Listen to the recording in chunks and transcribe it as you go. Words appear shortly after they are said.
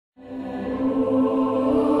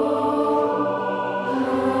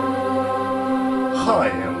Hi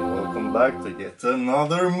and welcome back to yet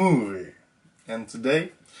another movie. And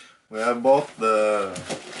today we have bought the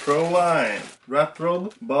Proline rat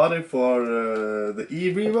rod body for the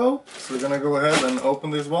E-revo. So we're gonna go ahead and open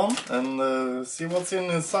this one and see what's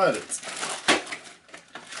inside it.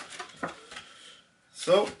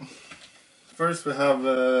 So first we have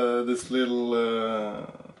this little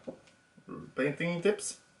painting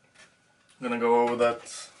tips. I'm gonna go over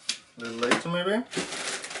that a little later maybe.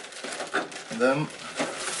 And then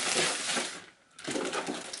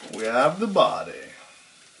we have the body.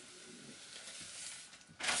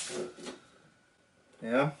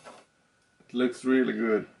 Yeah, it looks really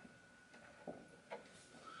good.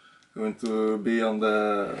 Going to be on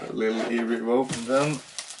the little E-revo. And then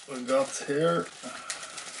we got here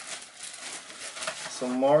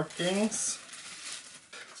some markings.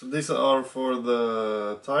 So these are for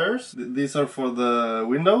the tires. These are for the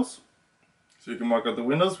windows. So you can mark out the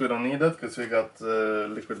windows. We don't need that because we got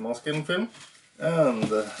liquid masking film. And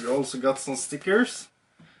we also got some stickers.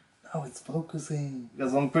 Now it's focusing.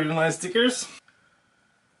 Got some pretty nice stickers.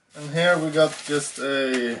 And here we got just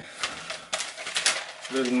a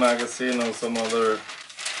little magazine of some other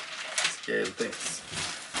scale things.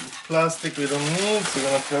 Plastic we don't need, so we're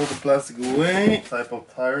gonna throw the plastic away. Type of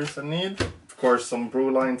tires I need. Of course some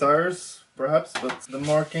Proline tires. Perhaps, but the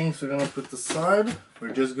markings we're gonna put aside.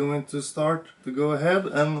 We're just going to start to go ahead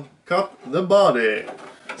and cut the body.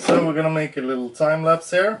 So we're gonna make a little time lapse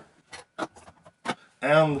here,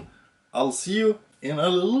 and I'll see you in a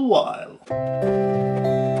little while.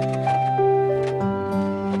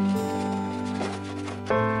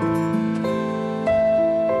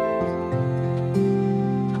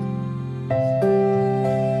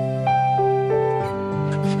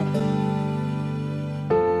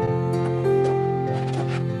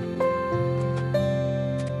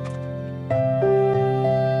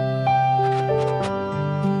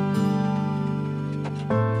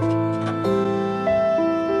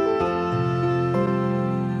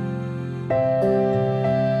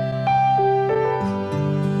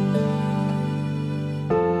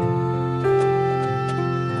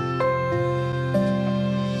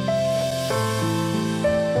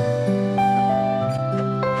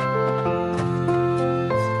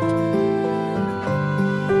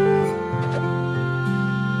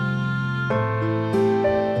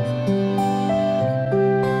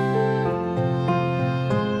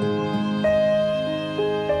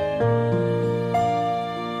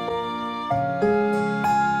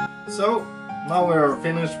 So now we are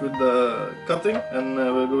finished with the cutting, and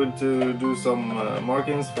we're going to do some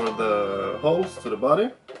markings for the holes to the body.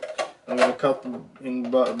 I'm going to cut in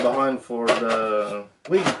behind for the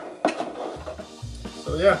wing.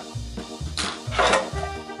 So yeah.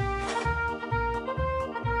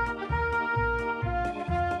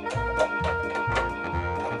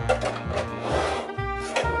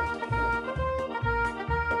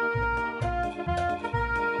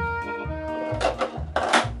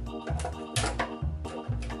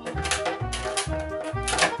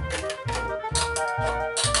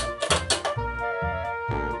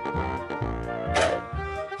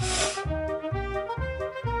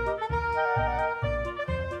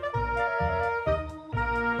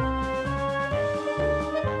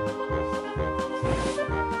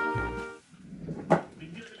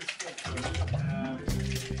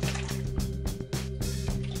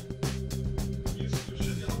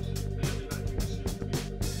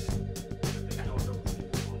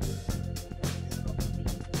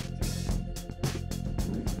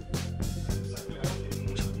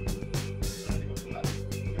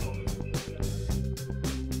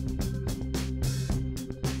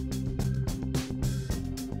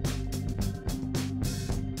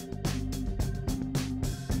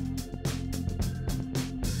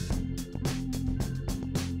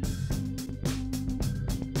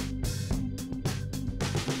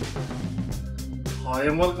 Hi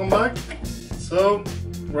and welcome back. So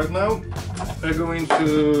right now we're going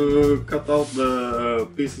to cut out the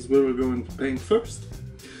pieces where we're going to paint first,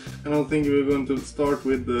 and I think we're going to start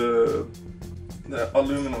with the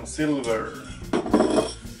aluminum silver,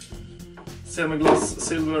 semi-gloss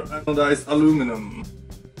silver anodized aluminum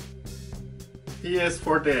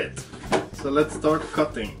PS48. So let's start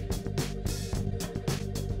cutting.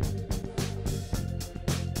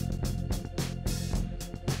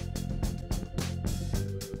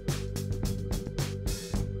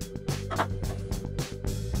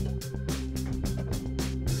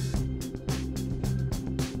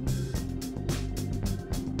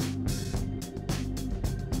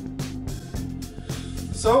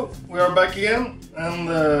 So we are back again,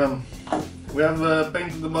 and we have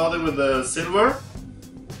painted the body with the silver,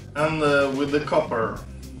 and with the copper.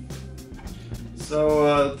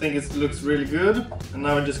 So I think it looks really good. And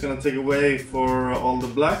now we're just gonna take away for all the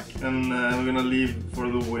black, and we're gonna leave for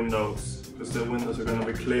the windows, because the windows are gonna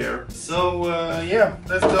be clear. So yeah,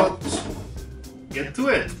 let's just get to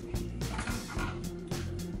it.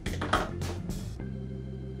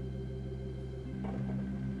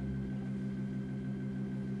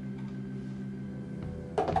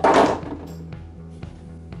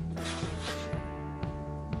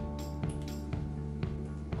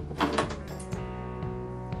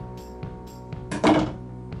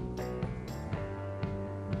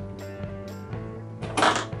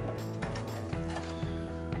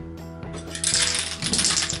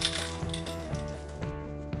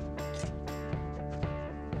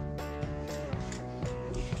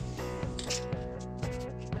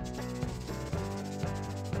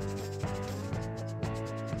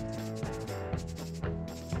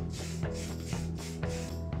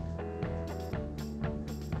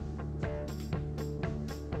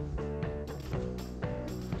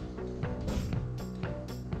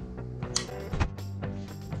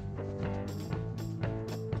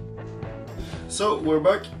 So we're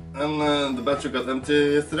back, and the battery got empty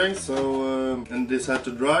yesterday, so and this had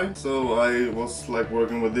to dry, so I was like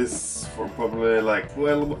working with this for probably like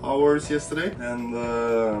 12 hours yesterday, and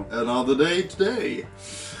another day today.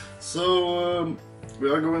 So we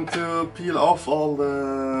are going to peel off all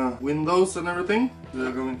the windows and everything. We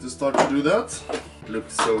are going to start to do that. It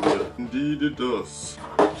looks so good. Indeed it does.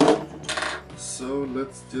 So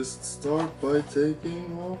let's just start by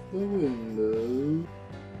taking off the window.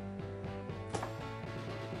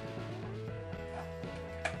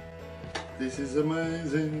 This is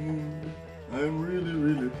amazing. I'm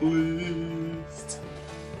really pleased.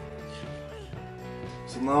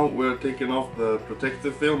 So now we're taking off the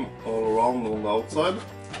protective film all around on the outside.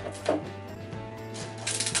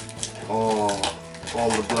 Oh, all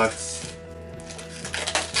the blacks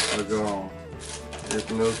are gone. It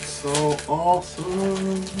looks so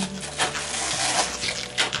awesome.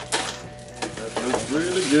 That looks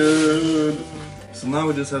really good. So now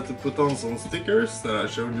we just have to put on some stickers that I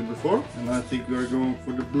showed you before. And I think we're going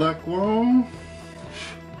for the black one.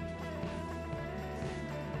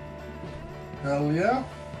 Hell yeah.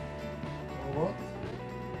 Or what?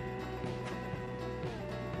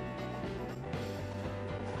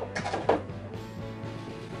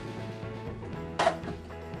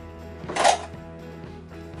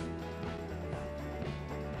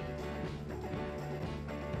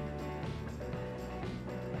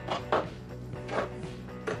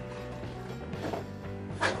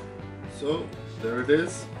 So there it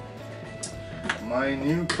is, my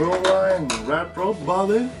new Proline rat rod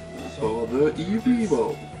body for the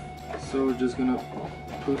E-revo. So we're just gonna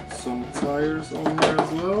put some tires on here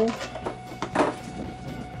as well.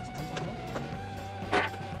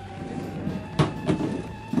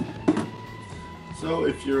 So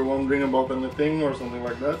if you're wondering about anything or something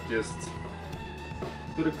like that, just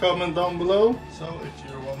put a comment down below. So if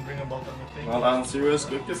you're wondering about anything, I'll answer you as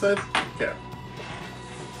quick as I can.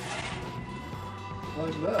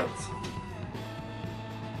 Like that.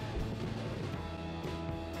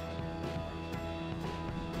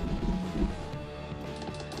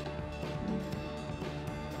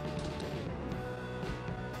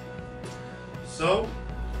 So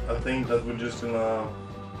I think that we're just gonna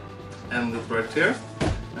end it right here,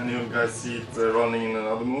 and you guys see it running in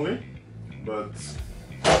another movie. But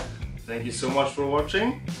thank you so much for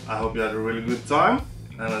watching. I hope you had a really good time,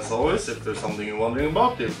 and as always, if there's something you're wondering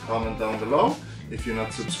about, leave a comment down below. If you're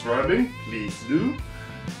not subscribing, please do.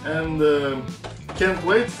 And can't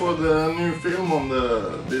wait for the new film on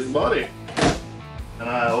this body. And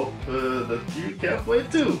I hope that you can't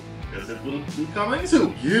wait too, because it will be coming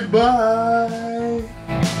soon. Goodbye!